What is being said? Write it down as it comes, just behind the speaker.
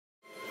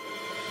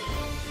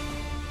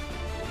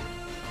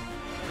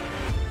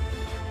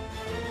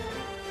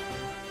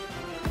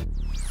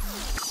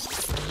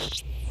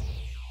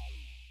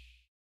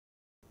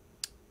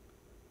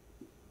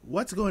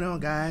What's going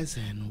on, guys,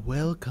 and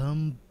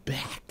welcome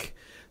back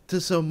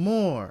to some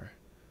more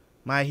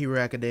My Hero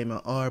Academia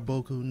or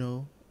Boku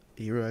no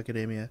Hero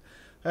Academia,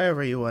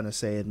 however you want to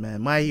say it,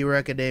 man. My Hero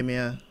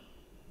Academia,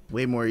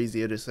 way more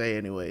easier to say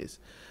anyways.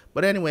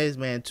 But anyways,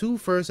 man, two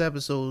first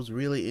episodes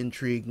really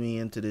intrigued me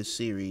into this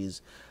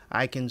series.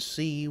 I can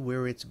see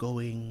where it's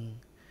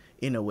going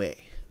in a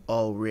way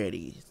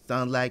already.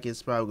 Sounds like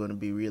it's probably going to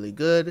be really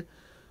good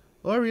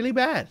or really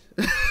bad.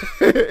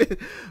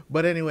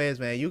 But anyways,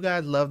 man, you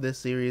guys love this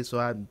series, so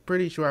I'm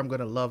pretty sure I'm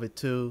gonna love it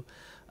too,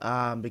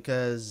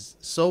 because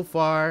so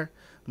far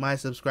my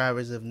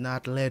subscribers have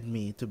not led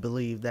me to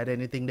believe that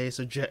anything they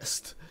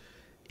suggest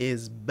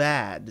is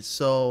bad.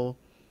 So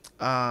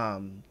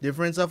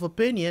difference of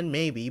opinion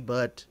maybe,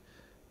 but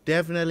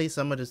definitely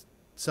some of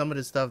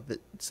the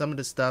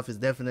stuff is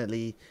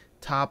definitely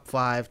top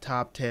 5,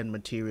 top 10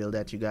 material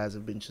that you guys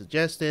have been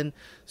suggesting.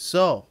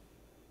 So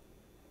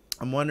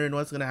I'm wondering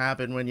what's going to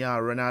happen when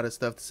y'all run out of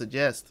stuff to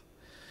suggest,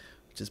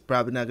 which is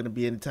probably not going to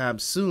be anytime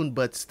soon,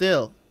 but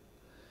still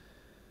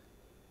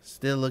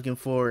looking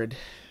forward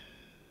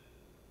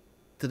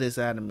to this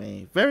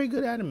anime. Very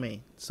good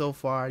anime so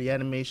far. The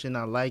animation,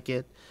 I like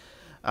it.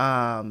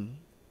 I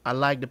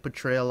like the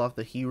portrayal of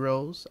the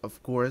heroes.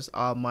 Of course,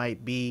 All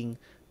Might being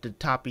the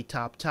toppy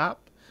top.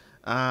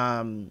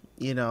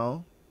 You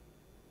know,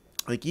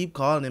 I keep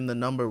calling him the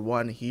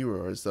 #1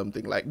 hero or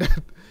something like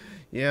that.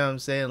 You know what I'm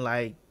saying?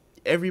 Like,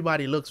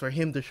 everybody looks for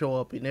him to show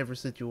up in every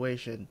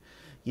situation.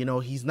 You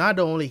know, he's not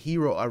the only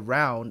hero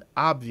around.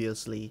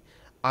 Obviously,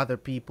 other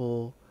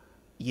people,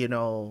 you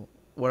know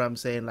what I'm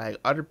saying, like,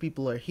 other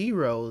people are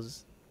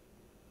heroes.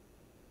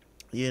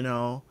 You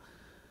know,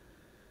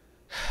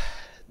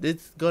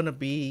 it's gonna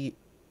be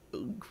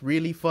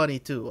really funny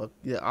too.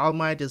 All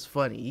Might is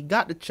funny. He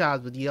got the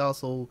chops, but he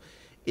also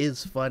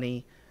is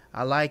funny.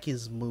 I like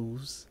his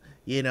moves.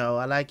 You know,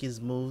 I like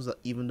his moves,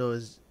 even though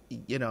it's,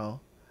 you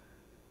know,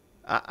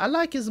 I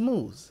like his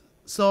moves.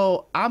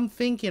 So I'm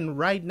thinking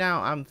right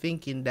now, I'm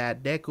thinking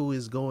that Deku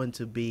is going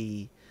to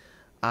be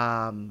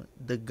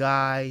the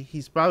guy.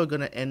 He's probably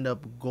going to end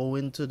up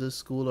going to the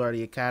school or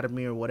the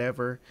academy or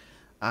whatever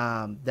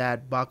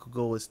that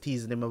Bakugo was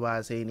teasing him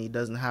about, saying he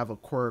doesn't have a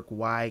quirk.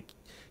 Why,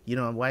 you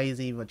know, why is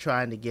he even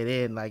trying to get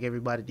in? Like,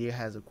 everybody there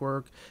has a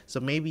quirk. So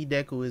maybe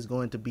Deku is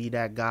going to be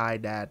that guy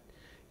that,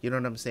 you know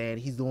what I'm saying,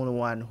 he's the only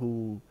one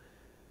who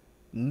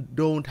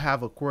don't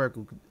have a quirk,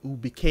 who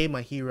became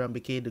a hero and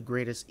became the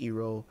greatest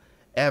hero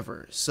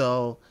ever.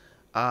 So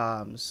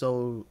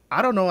so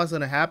I don't know what's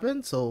gonna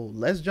happen, so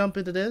let's jump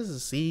into this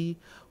and see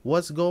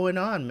what's going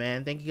on,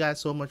 man. Thank you guys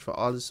so much for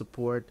all the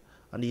support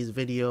on these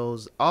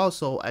videos.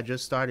 Also, I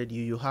just started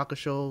Yu Yu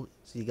Hakusho,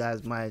 so you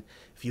guys might,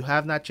 if you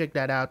have not checked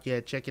that out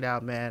yet, check it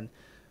out, man.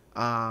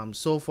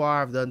 So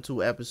far I've done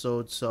 2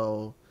 episodes,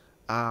 so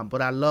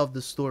but I love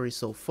the story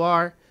so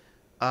far.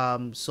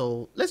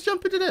 So let's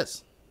jump into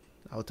this.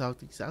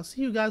 I'll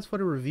see you guys for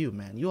the review,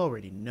 man. You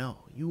already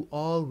know. You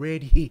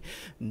already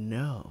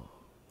know.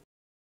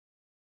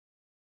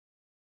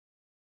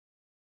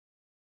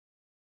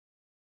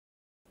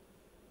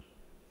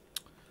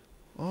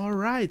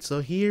 Alright,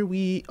 so here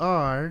we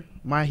are.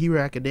 My Hero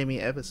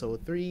Academia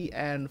episode 3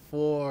 and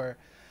 4.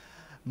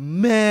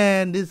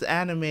 Man, this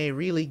anime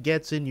really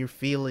gets in your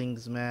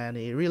feelings, man.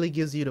 It really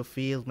gives you the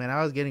feels, man.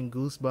 I was getting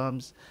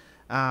goosebumps.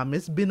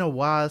 It's been a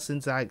while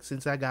since I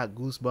got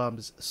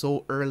goosebumps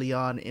so early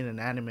on in an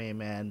anime,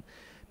 man.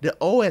 The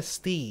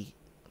OST,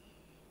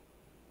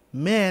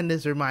 man,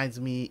 it reminds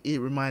me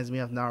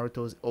of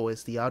Naruto's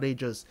OST. How they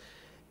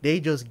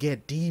just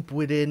get deep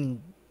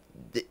within.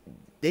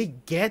 They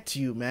get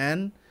you,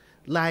 man.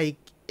 Like,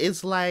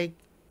 it's like,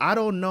 I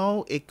don't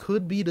know. It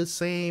could be the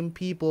same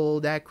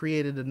people that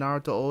created the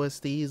Naruto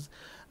OSTs,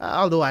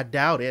 although I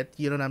doubt it.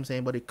 You know what I'm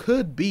saying? But it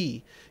could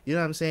be. You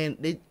know what I'm saying?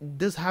 They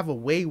just have a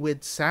way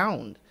with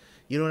sound.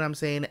 You know what I'm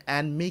saying?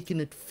 And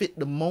making it fit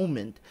the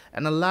moment.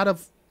 And a lot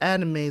of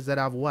animes that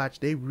I've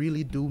watched, they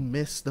really do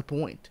miss the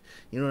point.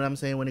 You know what I'm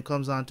saying? When it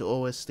comes on to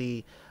OST,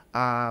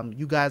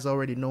 you guys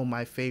already know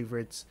my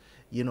favorites.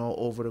 You know,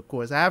 over the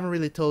course, I haven't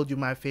really told you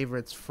my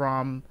favorites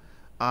from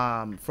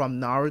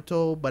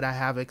Naruto, but I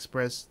have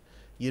expressed,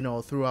 you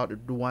know,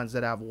 throughout the ones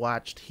that I've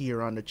watched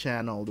here on the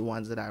channel, the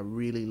ones that I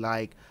really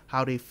like,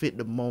 how they fit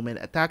the moment.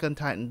 Attack on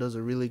Titan does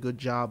a really good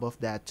job of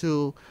that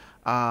too.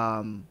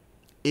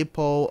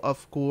 Ippo,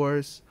 of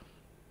course.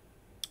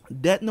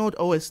 Death Note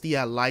OST,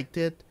 I liked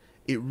it.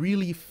 It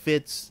really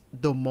fits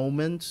the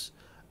moments.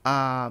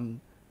 I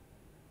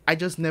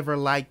just never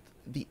liked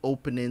the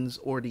openings,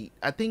 or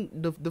I think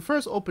the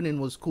first opening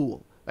was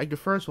cool, like the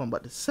first one,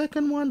 but the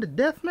second one, the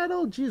death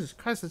metal, Jesus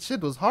Christ, that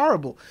shit was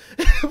horrible.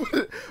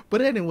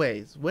 But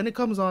anyways, when it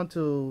comes on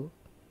to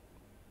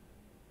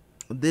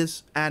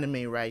this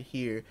anime right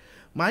here,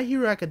 My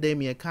Hero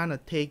Academia kind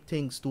of take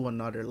things to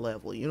another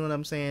level. You know what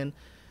I'm saying?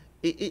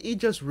 It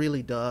just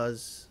really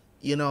does.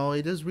 You know,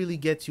 it just really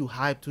gets you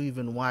hyped to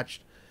even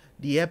watch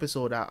the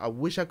episode. I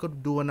wish I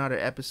could do another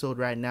episode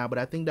right now, but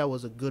I think that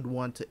was a good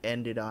one to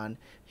end it on.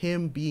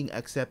 Him being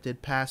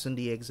accepted, passing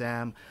the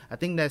exam. I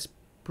think that's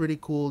pretty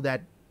cool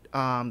that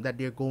that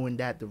they're going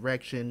that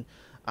direction.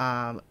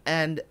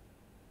 And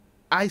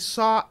I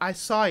saw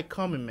it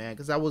coming, man,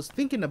 because I was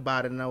thinking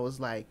about it and I was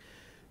like,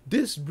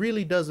 this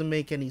really doesn't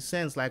make any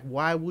sense. Like,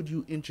 why would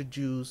you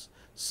introduce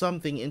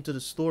something into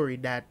the story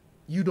that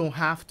you don't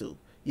have to?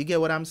 You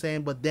get what I'm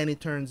saying? But then it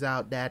turns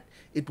out that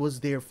it was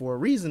there for a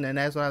reason, and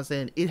that's what I'm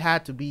saying. It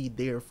had to be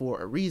there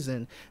for a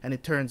reason, and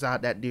it turns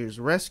out that there's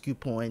rescue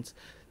points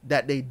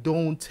that they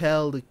don't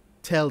tell the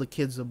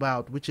kids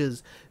about, which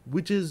is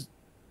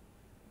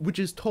which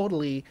is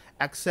totally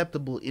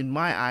acceptable in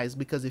my eyes,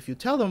 because if you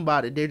tell them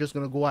about it, they're just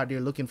going to go out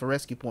there looking for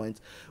rescue points,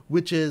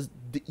 which is,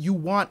 you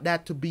want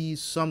that to be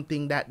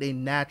something that they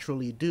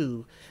naturally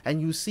do.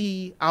 And you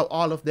see how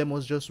all of them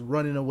was just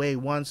running away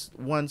once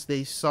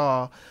they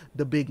saw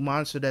the big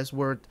monster that's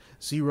worth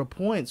 0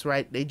 points,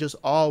 right? They just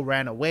all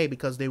ran away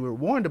because they were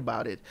warned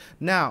about it.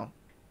 Now,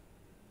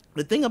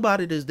 the thing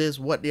about it is this: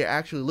 what they're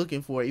actually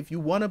looking for. If you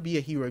want to be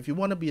a hero, if you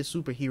want to be a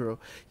superhero,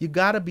 you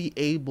got to be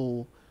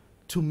able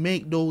to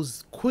make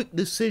those quick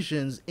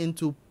decisions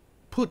into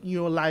putting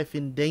your life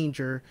in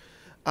danger,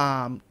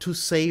 to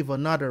save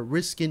another,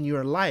 risking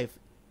your life.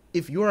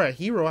 If you're a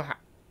hero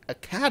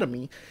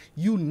academy,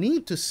 you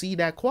need to see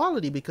that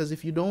quality, because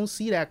if you don't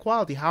see that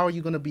quality, how are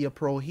you going to be a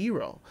pro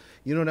hero?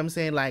 You know what I'm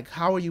saying? Like,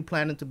 how are you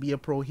planning to be a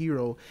pro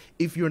hero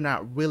if you're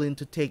not willing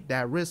to take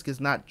that risk? It's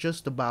not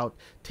just about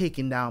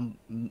taking down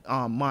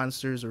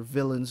monsters or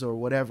villains or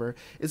whatever.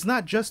 It's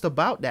not just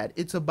about that.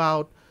 It's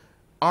about,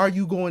 are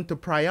you going to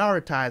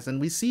prioritize? And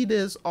we see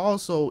this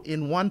also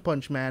in One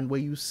Punch Man,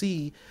 where you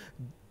see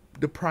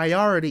the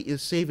priority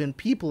is saving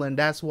people, and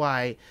that's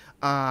why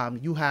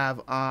you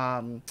have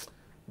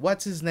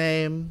what's his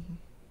name?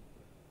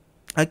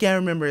 I can't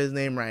remember his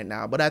name right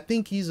now, but I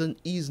think he's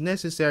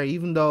necessary,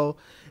 even though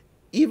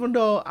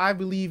I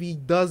believe he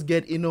does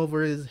get in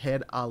over his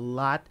head a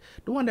lot.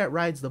 The one that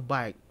rides the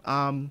bike.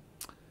 Man,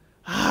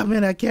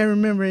 I can't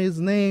remember his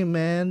name,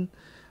 man.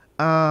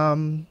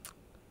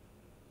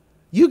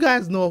 You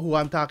guys know who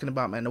I'm talking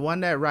about, man. The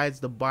one that rides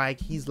the bike.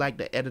 He's like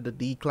the head of the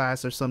D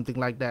class or something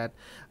like that.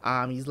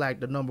 He's like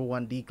the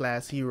 #1 D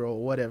class hero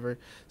or whatever.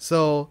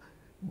 So,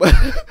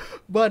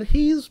 but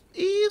he's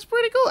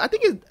pretty cool. I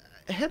think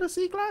he's head of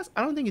C class.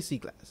 I don't think he's C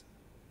class.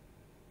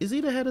 Is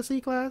he the head of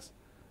C class?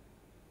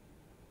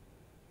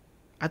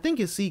 I think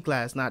it's C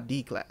class, not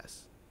D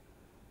class.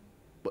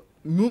 But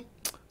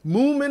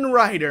Moomin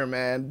Rider,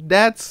 man.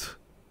 That's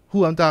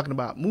who I'm talking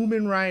about.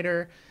 Moomin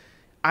Rider.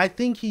 I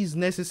think he's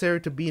necessary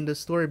to be in the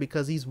story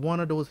because he's one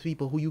of those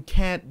people who you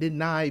can't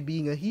deny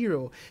being a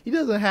hero. He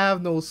doesn't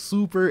have no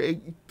super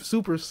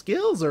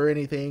skills or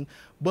anything,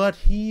 but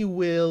he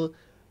will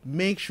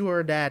make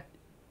sure that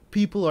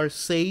people are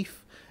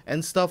safe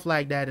and stuff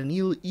like that, and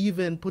he'll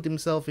even put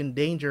himself in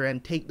danger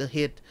and take the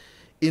hit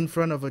in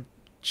front of a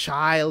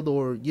child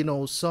or, you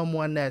know,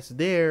 someone that's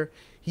there.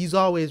 He's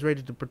always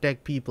ready to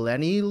protect people,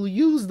 and he'll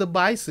use the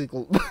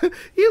bicycle.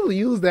 He'll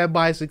use that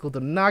bicycle to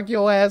knock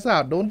your ass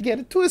out. Don't get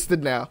it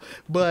twisted now.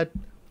 But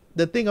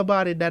the thing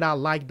about it that I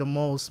like the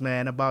most,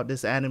 man, about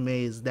this anime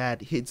is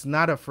that it's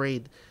not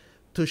afraid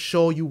to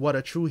show you what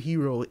a true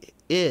hero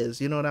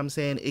is. You know what I'm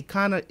saying?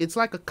 It's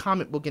like a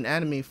comic book in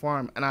anime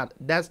form, and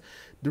that's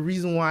the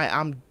reason why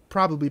I'm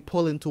probably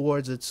pulling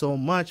towards it so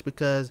much,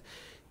 because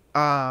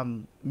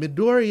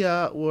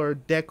Midoriya, or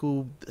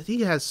Deku,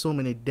 he has so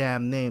many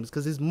damn names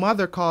because his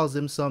mother calls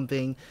him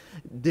something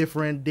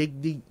different.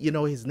 You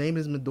know, his name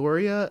is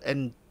Midoriya,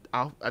 and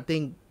I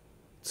think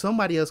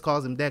somebody else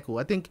calls him Deku.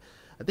 I think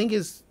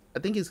it's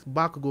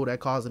Bakugo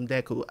that calls him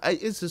Deku.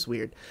 It's just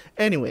weird.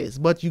 Anyways,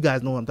 but you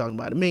guys know what I'm talking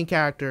about. The main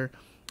character,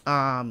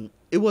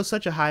 it was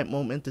such a hype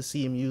moment to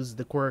see him use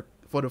the quirk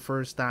for the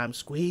first time.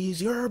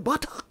 Squeeze your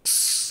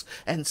buttocks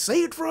and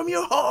say it from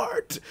your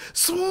heart.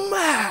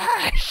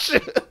 Smash!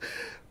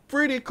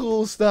 Pretty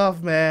cool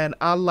stuff, man.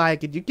 I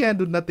like it. You can't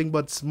do nothing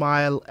but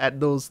smile at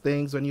those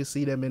things when you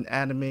see them in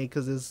anime,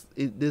 because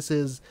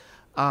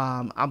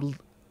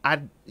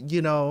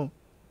you know,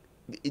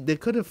 they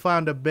could have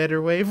found a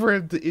better way for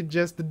him to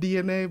ingest the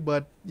DNA,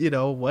 but you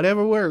know,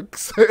 whatever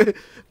works.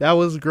 That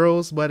was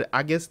gross, but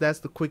I guess that's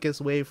the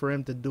quickest way for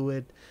him to do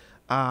it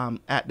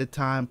at the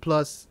time.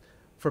 Plus,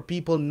 for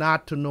people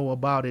not to know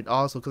about it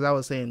also, because I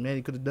was saying, man,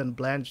 he could have done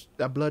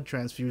a blood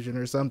transfusion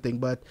or something,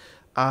 but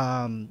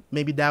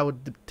maybe that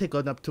would take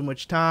up too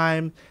much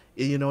time.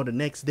 You know, the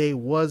next day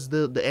was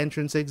the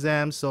entrance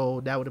exam,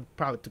 so that would have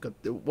probably took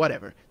up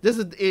whatever.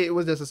 It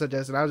was just a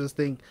suggestion. I was just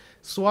think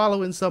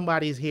swallowing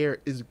somebody's hair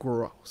is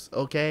gross,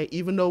 okay?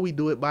 Even though we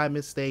do it by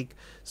mistake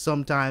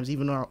sometimes,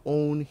 even our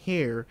own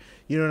hair,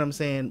 you know what I'm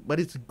saying? But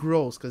it's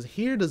gross because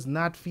hair does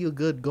not feel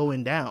good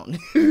going down.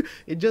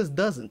 It just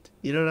doesn't.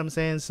 You know what I'm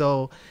saying?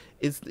 So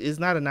it's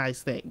not a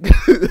nice thing.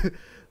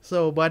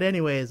 So, but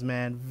anyways,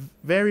 man,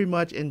 very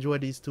much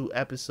enjoyed these 2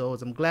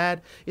 episodes. I'm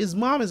glad his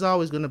mom is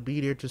always going to be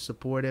there to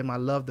support him. I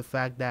love the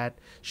fact that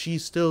she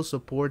still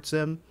supports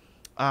him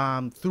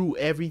through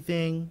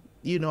everything.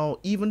 You know,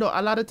 even though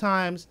a lot of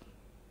times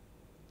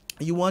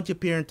you want your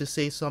parent to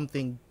say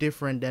something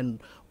different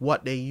than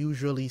what they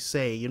usually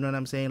say. You know what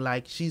I'm saying?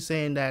 Like, she's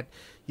saying that,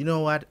 you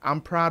know what,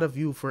 I'm proud of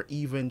you for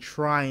even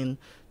trying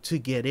to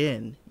get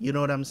in. You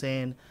know what I'm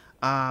saying?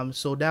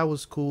 So that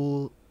was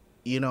cool,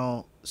 you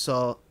know.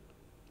 So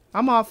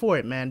I'm all for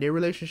it, man. Their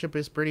relationship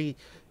is pretty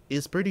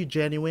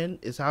genuine.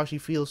 It's how she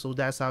feels, so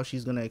that's how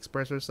she's gonna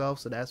express herself.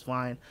 So that's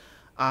fine.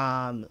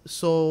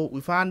 So we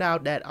found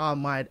out that All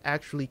Might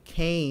actually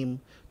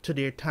came to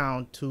their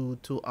town to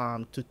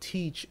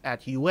teach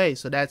at UA.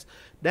 So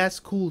that's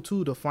cool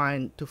too to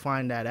find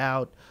that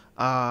out.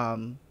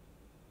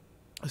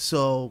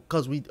 So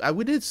because we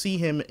did see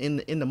him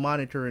in the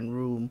monitoring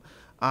room.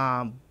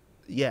 um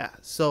yeah,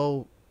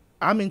 so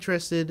I'm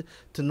interested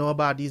to know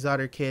about these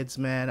other kids,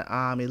 man.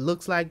 It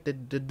looks like the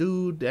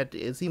dude that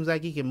it seems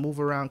like he can move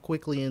around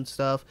quickly and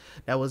stuff,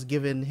 that was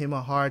giving him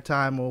a hard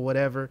time or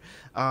whatever.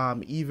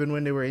 Even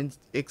when they were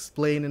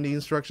explaining the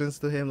instructions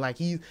to him, like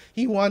he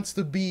wants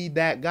to be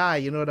that guy,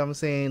 you know what I'm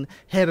saying?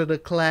 Head of the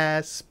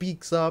class,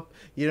 speaks up,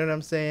 you know what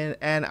I'm saying?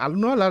 And I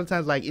know a lot of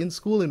times, like in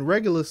school, in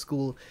regular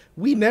school,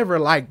 we never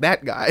liked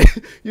that guy.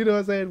 You know what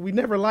I'm saying? We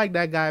never liked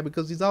that guy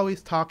because he's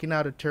always talking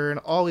out of turn,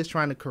 always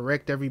trying to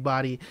correct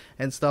everybody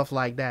and stuff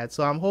like that.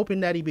 So I'm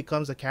hoping that he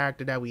becomes a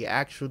character that we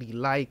actually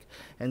like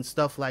and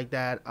stuff like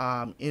that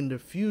in the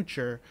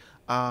future.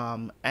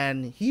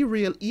 And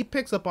he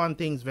picks up on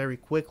things very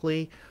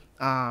quickly.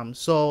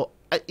 So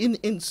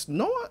in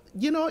no,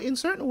 you know, in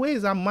certain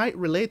ways I might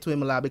relate to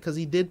him a lot because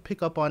he did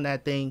pick up on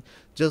that thing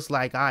just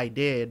like I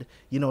did,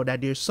 you know,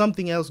 that there's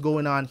something else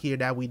going on here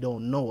that we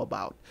don't know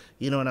about,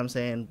 you know what I'm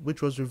saying,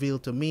 which was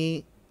revealed to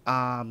me,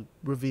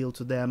 revealed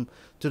to them,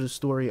 to the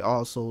story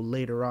also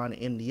later on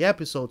in the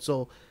episode.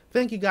 So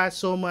thank you guys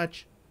so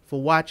much for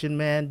watching,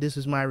 man. This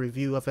is my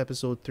review of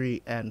episode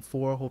 3 and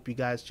 4. Hope you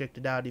guys checked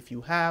it out. If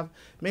you have,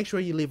 make sure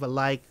you leave a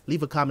like,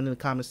 leave a comment in the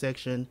comment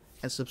section,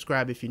 and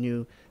subscribe if you're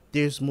new.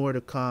 There's more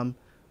to come.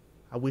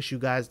 I wish you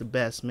guys the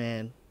best,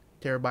 man.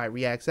 Terabyt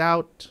Reacts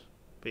out.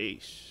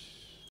 Peace.